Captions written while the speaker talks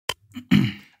All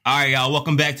right, y'all.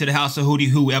 Welcome back to the House of Hootie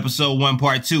Hoo, episode 1,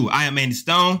 part 2. I am Andy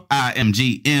Stone. I am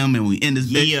GM, and we in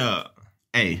this bitch. Yeah.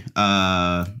 Hey,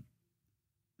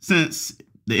 since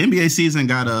the NBA season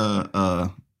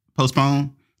got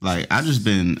postponed, like I just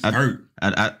been hurt.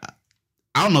 I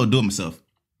don't know what to do with myself.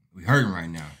 We hurting right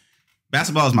now.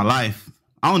 Basketball is my life.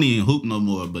 I don't even hoop no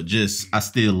more, but just I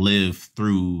still live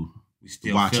through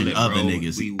watching other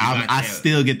niggas. I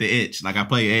still get the itch. Like I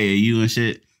play AAU and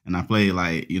shit, and I play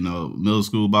like middle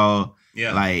school ball.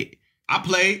 Yeah, like I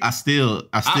played. I still.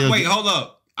 Wait, hold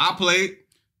up. I played.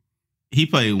 He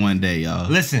played one day, y'all.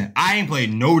 Listen, I ain't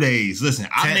played no days. Listen,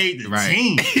 I made the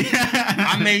team.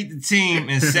 I made the team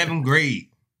in 7th grade.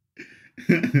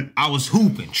 I was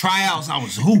hooping. Tryouts, I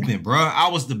was hooping, bro. I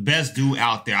was the best dude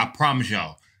out there. I promise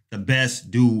y'all. The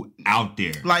best dude out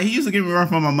there. Like, he used to give me a run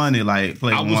for my money, like,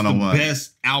 playing one-on-one. I was the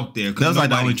best out there. That was like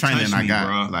the only training I got,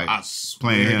 bro. like, I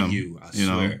playing him. I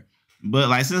swear. But,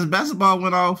 like, since basketball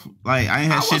went off, like, I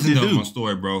ain't had shit to do. My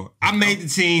story, bro. I made the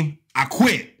team. I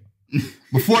quit.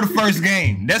 Before the first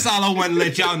game. That's all I wanted to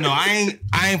let y'all know. I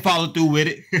ain't followed through with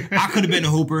it. I could have been a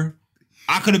hooper.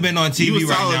 I could have been on TV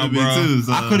right now, bro. Too,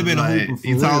 so, I could have been a hooper for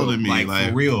real. Taller than me, like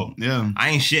for real. Yeah.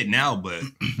 I ain't shit now, but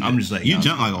I'm just like you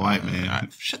jump like a white man.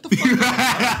 Shut the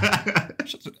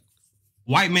fuck up.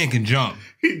 White men can jump.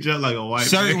 He jump like a white man.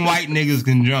 Certain white niggas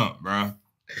can jump, bro.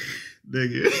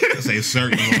 Nigga. I say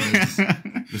certain ones.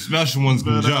 The special ones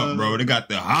can jump, bro. They got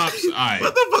the hops. All right.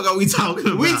 What the fuck are we talking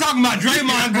about? We talking about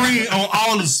Draymond Green on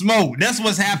All the Smoke. That's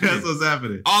what's happening. That's what's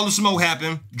happening. All the Smoke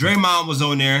happened. Draymond was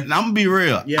on there. Now, I'm gonna be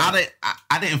real. Yeah.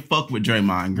 I didn't fuck with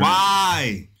Draymond Green.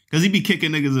 Why? Because he be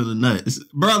kicking niggas in the nuts.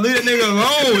 Bro, leave that nigga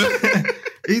alone.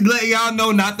 He's letting y'all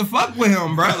know not to fuck with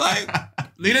him, bro. Like,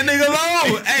 leave that nigga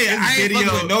alone. Hey, I ain't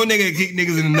fucking with no nigga kick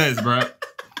niggas in the nuts, bro.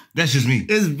 That's just me.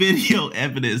 It's video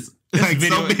evidence. Like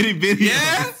so many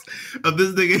videos of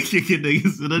this nigga kicking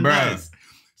niggas in the nuts.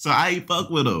 So I ain't fuck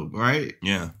with him, right?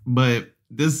 Yeah. But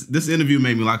this interview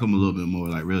made me like him a little bit more,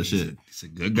 like real shit. He's a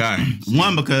good guy.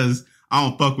 One, because I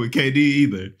don't fuck with KD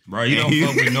either. Bro, you don't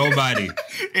fuck with nobody.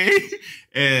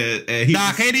 and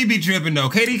KD be tripping though.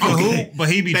 KD can hoop, but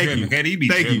he be tripping. KD be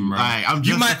tripping, bro. All right, I'm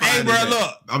justified. Hey, bro,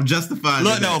 look. I'm justified.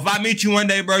 Look, though, if I meet you one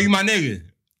day, bro, you my nigga.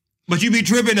 But you be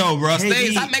tripping though, bro.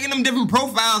 Stop making them different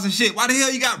profiles and shit. Why the hell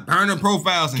you got burner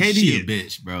profiles and KD shit? KD a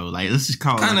bitch, bro. Like, let's just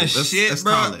call it. Kind of shit, let's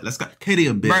bro. Call it. Let's call KD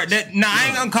a bitch. Bro, I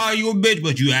ain't gonna call you a bitch,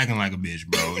 but you acting like a bitch,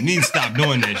 bro. You need to stop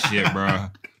doing that shit,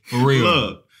 bro. For real.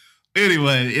 Look.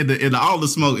 Anyway, in the All the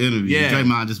Smoke interview,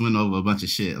 Draymond just went over a bunch of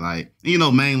shit. Like,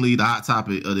 mainly the hot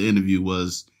topic of the interview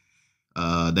was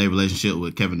their relationship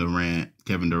with Kevin Durant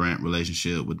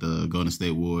relationship with the Golden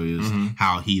State Warriors,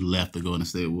 how he left the Golden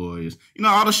State Warriors.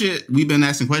 All the shit we've been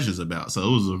asking questions about. So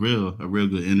it was a real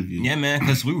good interview. Yeah, man,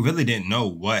 because we really didn't know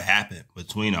what happened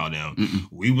between all them.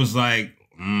 We was like,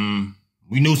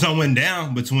 we knew something went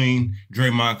down between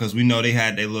Draymond because we know they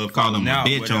had their little called him a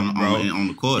bitch whatever, on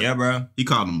the court. Yeah, bro. He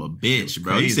called him a bitch,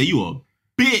 bro. He said you a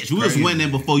bitch. We was winning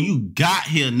before you got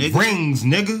here, nigga. Rings,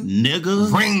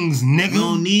 nigga. Rings, nigga.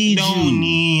 Don't need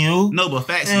you. No, but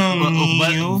facts.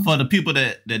 But for the people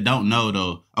that don't know,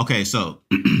 though. Okay, so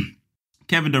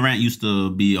Kevin Durant used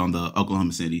to be on the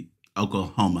Oklahoma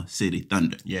City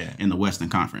Thunder. Yeah. In the Western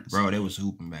Conference. Bro, they was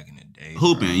hooping back in the day.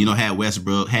 Hooping. Had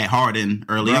Westbrook, had Harden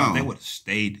early on. They would have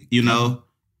stayed together.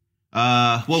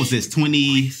 What was this?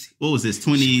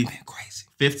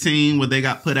 2015 when they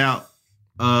got put out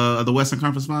of the Western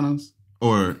Conference Finals?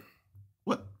 Or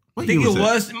what I think it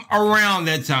was around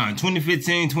that time.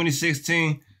 2015,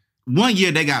 2016. One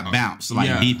year they got bounced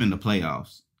deep in the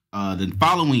playoffs. The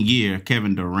following year,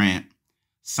 Kevin Durant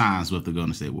signs with the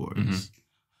Golden State Warriors.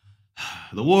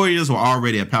 The Warriors were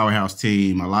already a powerhouse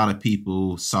team. A lot of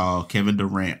people saw Kevin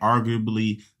Durant,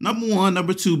 arguably number 1,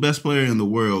 number 2 best player in the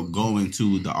world, going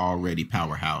to the already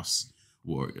powerhouse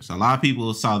Warriors. A lot of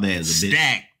people saw that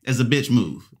as a bitch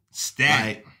move.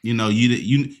 Like,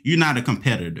 you're not a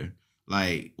competitor.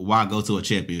 Like, why go to a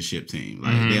championship team?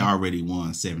 Like, they already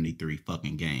won 73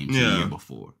 fucking games the year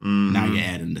before. Now you're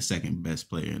adding the second best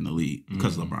player in the league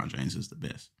because LeBron James is the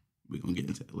best. We're gonna get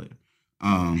into that later.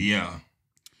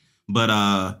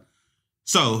 But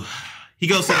so he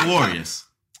goes to the Warriors.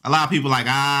 A lot of people like,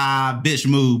 bitch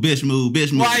move.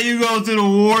 Why you go to the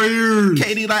Warriors?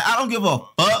 KD like, I don't give a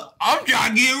fuck. I'm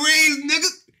trying to get rings, nigga.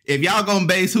 If y'all gonna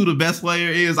base who the best player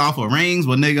is off of rings,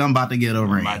 well, nigga, I'm about to get a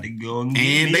ring. I'm about to go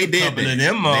and they did couple of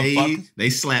them motherfuckers. They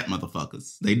slapped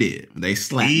motherfuckers. They did. They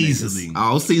slapped easily niggas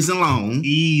all season long.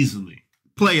 Easily.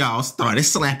 Playoffs started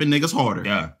slapping niggas harder.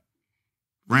 Yeah.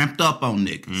 Ramped up on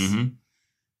niggas.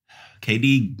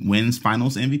 KD wins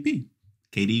Finals MVP.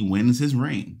 KD wins his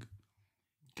ring.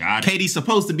 KD's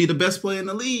supposed to be the best player in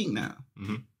the league now.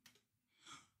 Mm-hmm.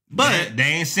 But they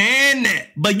ain't saying that.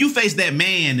 But you face that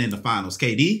man in the finals,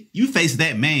 KD. You face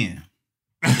that man.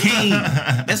 King.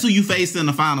 That's who you faced in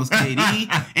the finals,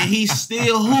 KD. And he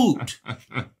still hooped.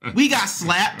 We got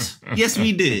slapped. Yes,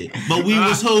 we did. But we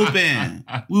was hooping.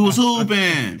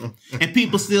 And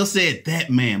people still said,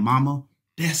 that man, mama,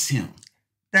 that's him.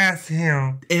 That's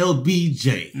him.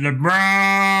 LBJ.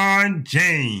 LeBron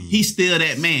James. He's still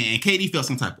that man. And KD felt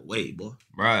some type of way, boy.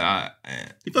 Bro,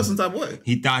 he felt some type of way.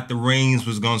 He thought the rings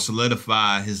was going to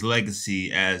solidify his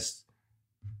legacy as,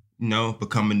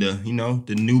 becoming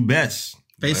the new best.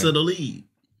 Face of the league.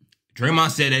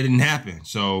 Draymond said that didn't happen.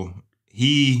 So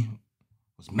he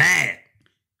was mad.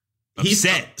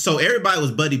 Upset. So everybody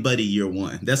was buddy year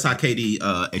one. That's how KD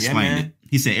explained it.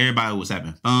 He said everybody was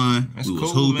having fun. We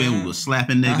was hooping. Man. We was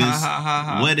slapping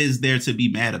niggas. What is there to be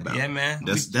mad about? Yeah, man.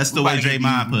 That's the way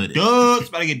Draymond put it. Dubs,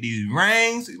 about to get these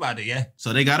rings.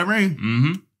 So they got a ring.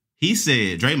 Mm-hmm.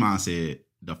 Draymond said,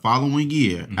 the following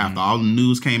year, after all the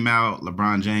news came out,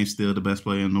 LeBron James still the best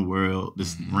player in the world.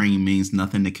 This ring means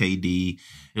nothing to KD.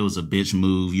 It was a bitch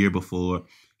move year before.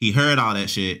 He heard all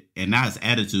that shit, and now his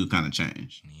attitude kind of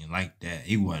changed. He didn't like that.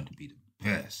 He wanted to be the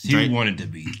best. He wanted to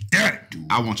be that dude.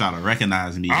 I want y'all to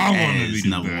recognize me as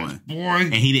number one. Boy.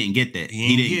 And he didn't get that.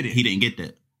 He didn't get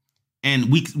that.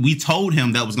 And we told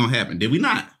him that was gonna happen. Did we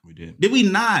not? We did. Did we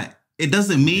not? It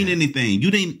doesn't mean anything. You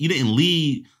didn't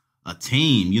lead a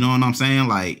team. You know what I'm saying?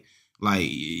 Like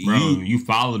bro, you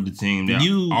followed the team that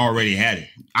already had it.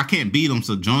 I can't beat them,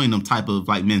 so join them type of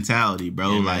mentality,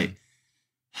 bro. Yeah,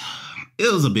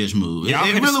 it was a bitch move. Y'all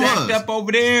it really was. Up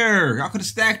over there. Y'all could have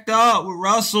stacked up with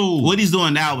Russell. What he's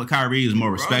doing now with Kyrie is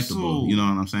more respectable. You know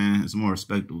what I'm saying? It's more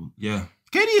respectable. Yeah.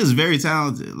 KD is very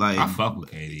talented. I fuck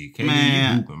with KD. KD, you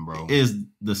hooping, bro. Is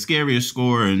the scariest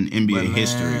scorer in NBA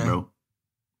history, bro.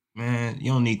 Man,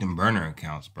 you don't need them burner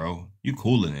accounts, bro. You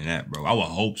cooler than that, bro. I would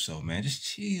hope so, man. Just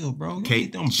chill, bro. You don't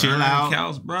need them burner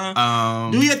accounts, bro.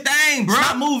 Do your thing, bro.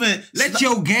 Stop moving. Let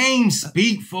your game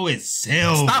speak for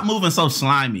itself. Stop moving so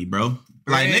slimy, bro.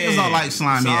 Niggas don't like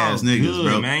slimy ass niggas,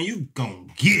 bro. Man, you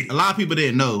gon' get it. A lot of people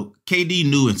didn't know. KD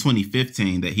knew in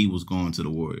 2015 that he was going to the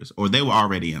Warriors, or they were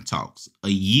already in talks. A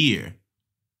year.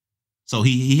 So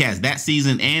he has that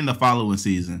season and the following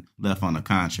season left on the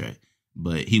contract,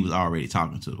 but he was already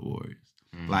talking to the Warriors.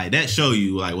 That show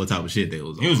you what type of shit they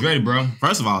was on. He was ready, bro.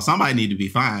 First of all, somebody need to be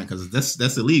fined because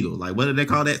that's illegal. What do they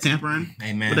call that? Tampering?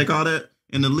 Hey, man. What they call that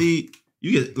in the league?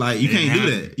 You get you can't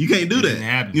do that. You can't do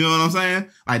that. You know what I'm saying?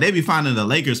 They be finding the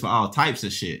Lakers for all types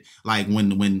of shit.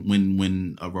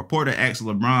 When a reporter asked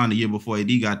LeBron the year before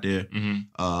AD got there,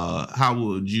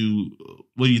 what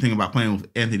do you think about playing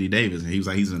with Anthony Davis? And he was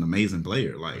like, he's an amazing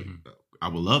player. I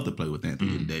would love to play with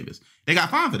Anthony Davis. They got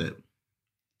fined for that.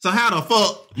 So how the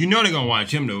fuck? You know they're gonna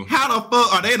watch him though. How the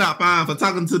fuck are they not fined for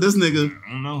talking to this nigga?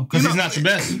 I don't know. Because he's not the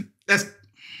best.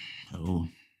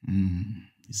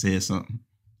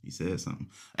 He said something.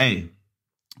 Hey,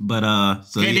 but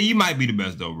KD, you might be the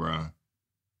best though, bro.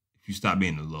 If you stop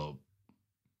being the low.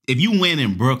 If you win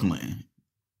in Brooklyn,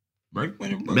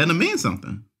 that'll mean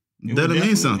something.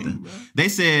 They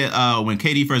said when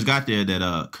KD first got there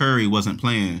that Curry wasn't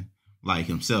playing like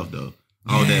himself though.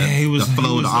 He was the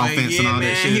flow, the offense, and all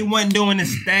that shit. He wasn't doing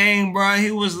his thing, bro. He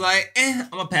was like, I'm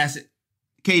gonna pass it.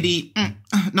 KD,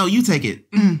 no, you take it.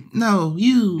 No,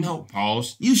 you. No,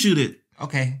 pause. You shoot it.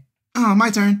 Okay. Oh, my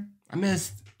turn. I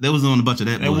missed. They was doing a bunch of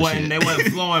that bullshit. They wasn't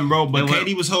flowing, bro. But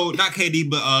KD was holding, not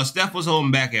KD, but Steph was holding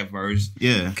back at first.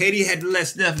 Yeah. KD had to let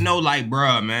Steph know,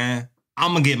 bruh, man,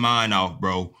 I'm gonna get mine off,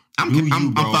 bro.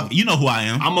 You know who I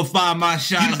am. I'm gonna find my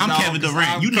shots. I'm Kevin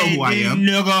Durant. You know who I am,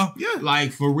 nigga. Yeah.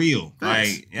 For real.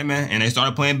 Thanks. Yeah, man. And they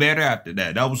started playing better after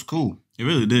that. That was cool. It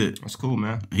really did. That's cool,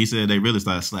 man. He said they really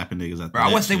started slapping niggas after that.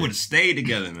 I wish they would have stayed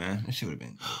together, man. That shit would have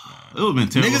been It would have been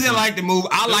terrible. Niggas didn't like the move.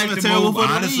 I like the move,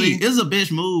 honestly. It's a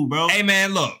bitch move, bro. Hey,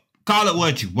 man, look. Call it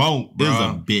what you want, bro. It was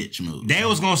a bitch move. They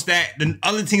was going to stack. The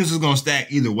other teams was going to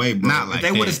stack either way, bro. Not like if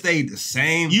they would have stayed the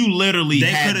same. You literally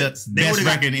had the best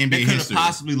record in NBA history. They could have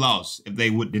possibly lost if they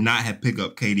did not have picked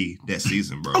up KD that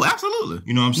season, bro. Oh, absolutely.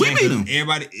 You know what I'm saying? We beat them.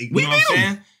 Everybody, you know what I'm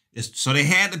saying? So they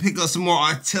had to pick up some more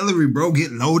artillery, bro.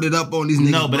 Get loaded up on these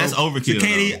niggas. No, but that's overkill. So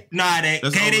KD,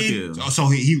 that's KD. Overkill. So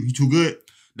he too good.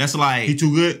 That's like he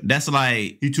too good. That's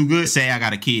like he too good. Say I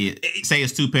got a kid. Say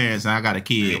it's two parents and I got a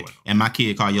kid, and my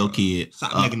kid call your kid.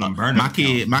 Stop making them burn. My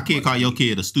kid call your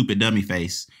kid a stupid dummy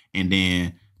face, and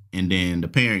then the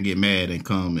parent get mad and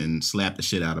come and slap the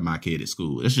shit out of my kid at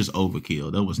school. It's just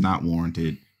overkill. That was not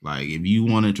warranted. Like, if you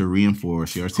wanted to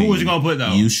reinforce your team, who was you gonna put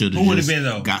though? You should have just been,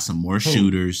 though? got some more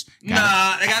shooters. They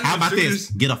got how about shooters?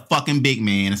 this? Get a fucking big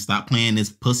man and stop playing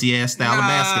this pussy ass style of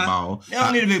basketball. They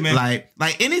don't need a big man.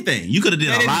 Like anything. You could have did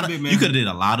a lot of. You could have did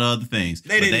a lot of other things.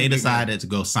 But they decided to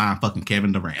go sign fucking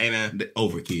Kevin Durant. Hey, man.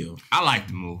 Overkill. I like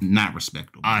the move. Not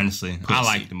respectable. Honestly, I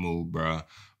like the move, bro.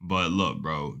 But look,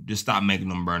 bro, just stop making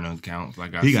them burner accounts.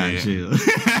 Like I said, got chill.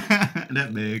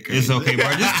 That man crazy. It's okay, bro.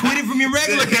 Just tweet it from your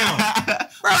regular account.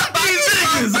 Bro, fuck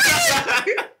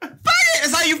it.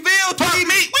 That's how you feel. Tweet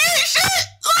me. We ain't shit.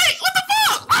 Like, what the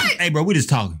fuck? Like, hey, bro, we just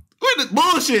talking. We're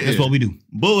bullshit. That's what we do.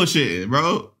 Bullshit,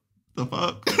 bro. The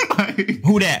fuck? Like,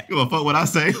 who that? Give a fuck what I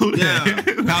say. Who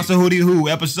that? House of Hootie Hoo,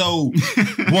 episode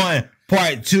 1,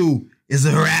 part 2 is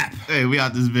a wrap. Hey, we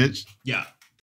out this bitch. Yeah.